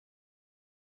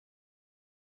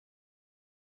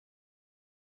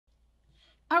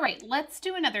All right, let's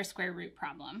do another square root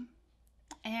problem.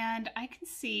 And I can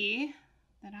see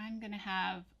that I'm going to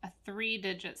have a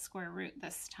 3-digit square root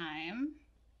this time.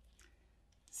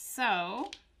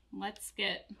 So let's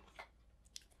get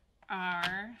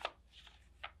our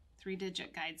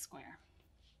 3-digit guide square.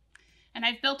 And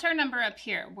I've built our number up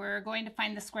here. We're going to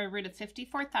find the square root of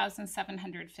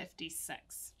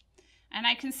 54,756. And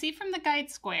I can see from the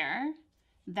guide square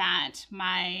that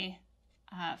my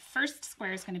first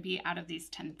square is going to be out of these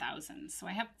 10,000s. So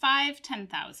I have 5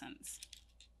 10,000s.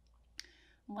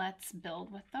 Let's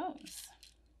build with those.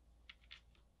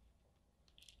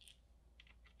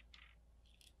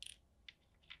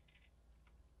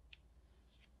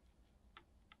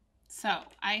 So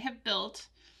I have built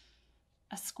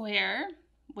a square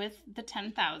with the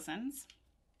 10,000s,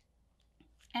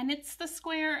 and it's the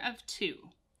square of 2.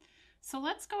 So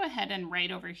let's go ahead and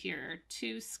write over here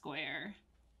 2 square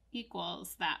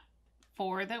equals that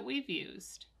 4 that we've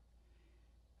used.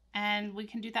 And we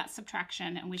can do that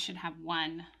subtraction and we should have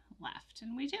 1 left,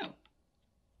 and we do.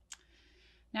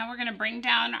 Now we're going to bring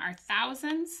down our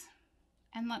thousands,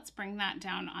 and let's bring that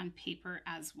down on paper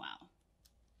as well.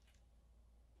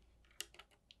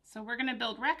 So we're going to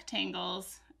build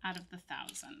rectangles out of the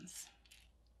thousands.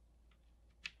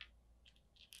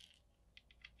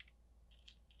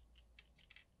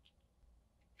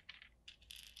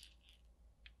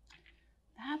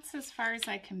 That's as far as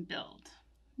I can build.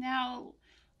 Now,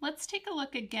 let's take a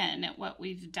look again at what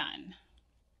we've done.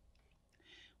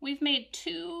 We've made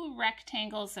 2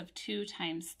 rectangles of 2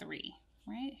 times 3,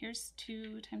 right? Here's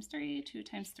 2 times 3, 2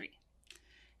 times 3.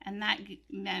 And that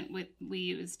meant we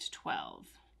used 12.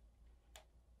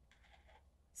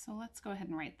 So let's go ahead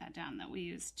and write that down, that we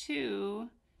used 2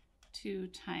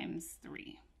 times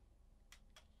 3.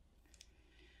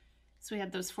 So we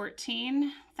had those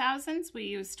 14,000s, we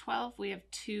used 12, we have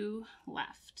 2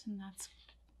 left, and that's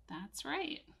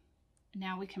right.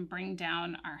 Now we can bring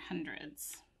down our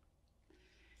hundreds,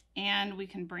 and we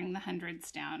can bring the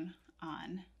hundreds down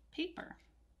on paper.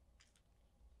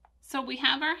 So we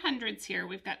have our hundreds here,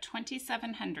 we've got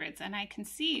 27 hundreds, and I can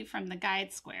see from the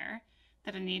guide square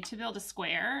that I need to build a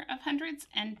square of hundreds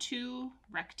and 2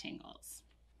 rectangles.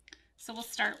 So we'll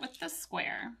start with the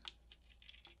square.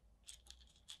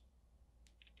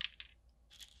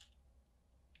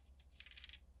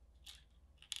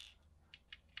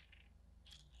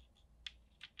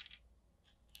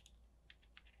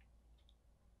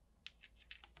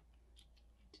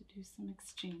 To do some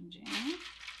exchanging.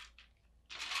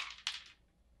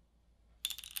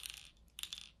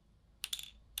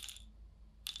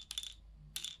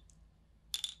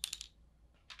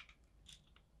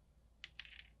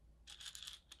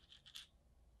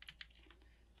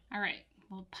 All right,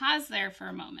 we'll pause there for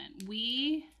a moment.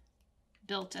 We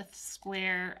built a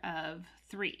square of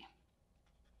 3.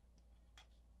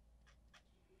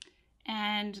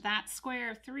 And that square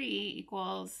of 3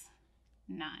 equals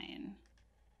 9.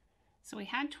 So we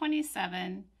had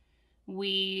 27.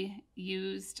 We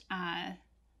used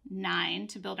 9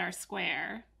 to build our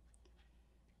square.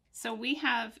 So we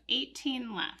have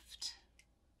 18 left.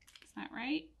 Is that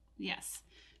right? Yes,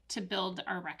 to build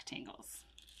our rectangles.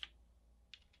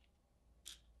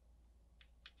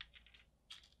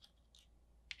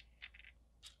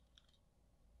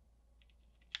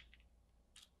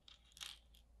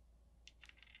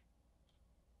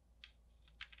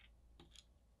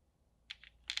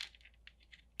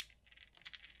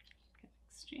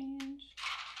 Exchange.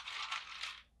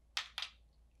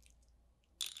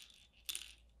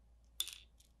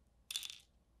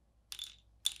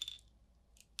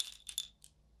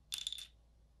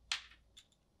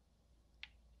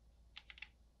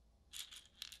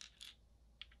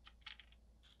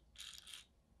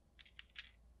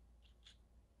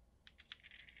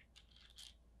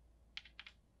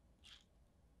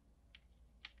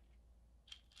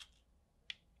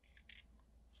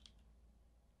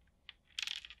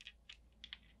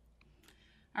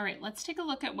 All right, let's take a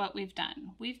look at what we've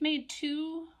done. We've made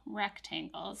 2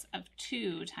 rectangles of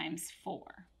 2 times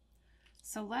 4.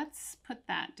 So let's put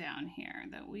that down here,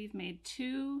 that we've made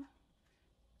 2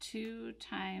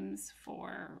 times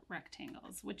 4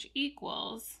 rectangles, which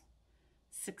equals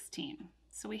 16.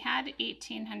 So we had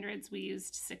 1800s, we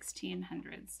used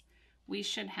 1600s. We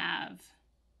should have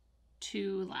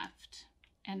 2 left,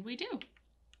 and we do.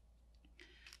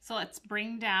 So let's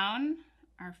bring down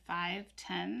our 5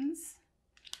 10s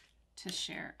to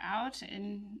share out.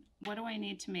 And what do I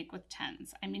need to make with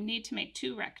 10s? I need to make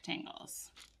 2 rectangles.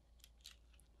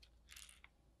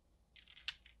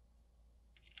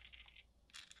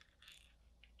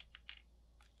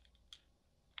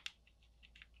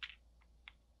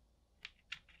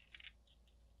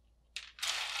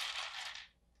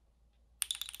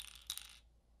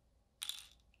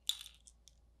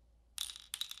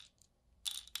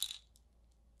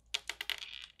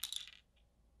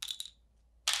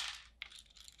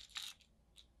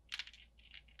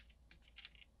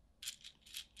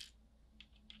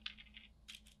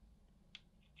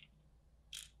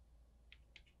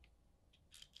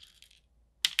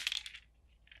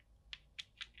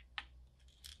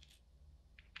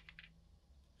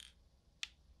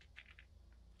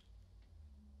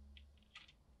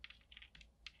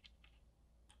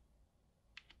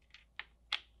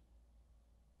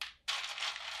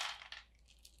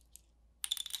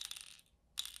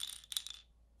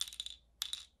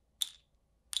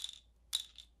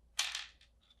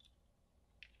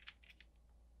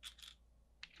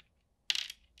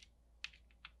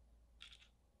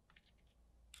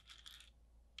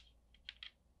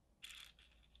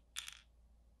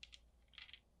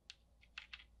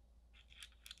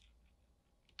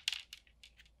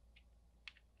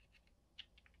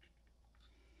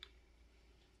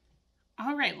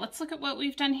 All right, let's look at what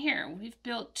we've done here. We've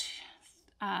built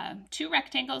two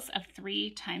rectangles of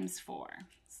 3 times 4.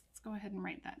 So let's go ahead and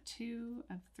write that. 2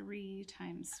 of 3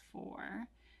 times 4.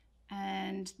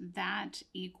 And that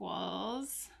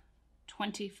equals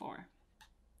 24.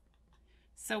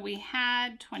 So we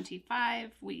had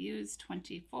 25, we used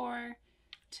 24.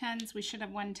 Tens, we should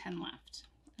have 1 10 left.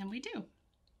 And we do.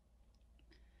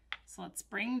 So let's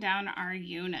bring down our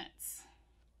units.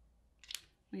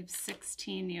 We have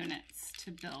 16 units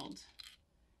to build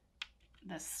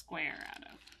this square out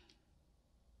of.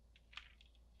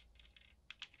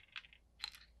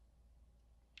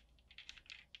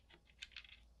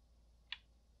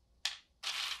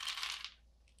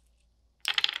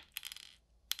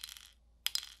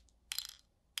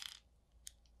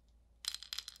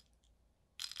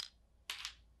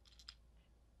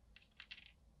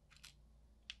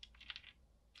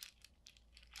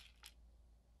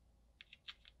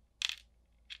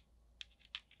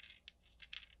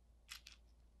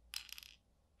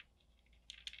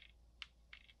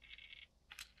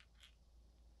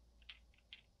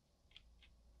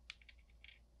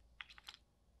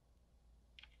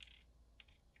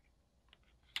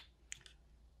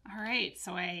 All right,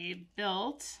 so I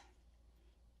built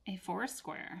a 4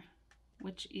 square,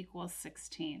 which equals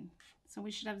 16. So we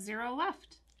should have 0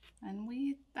 left,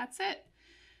 and that's it.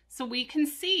 So we can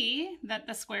see that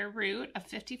the square root of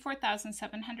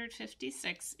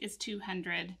 54,756 is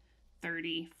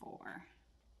 234.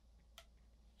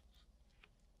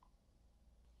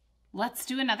 Let's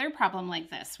do another problem like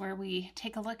this where we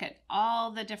take a look at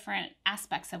all the different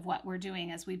aspects of what we're doing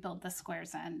as we build the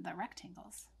squares and the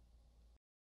rectangles.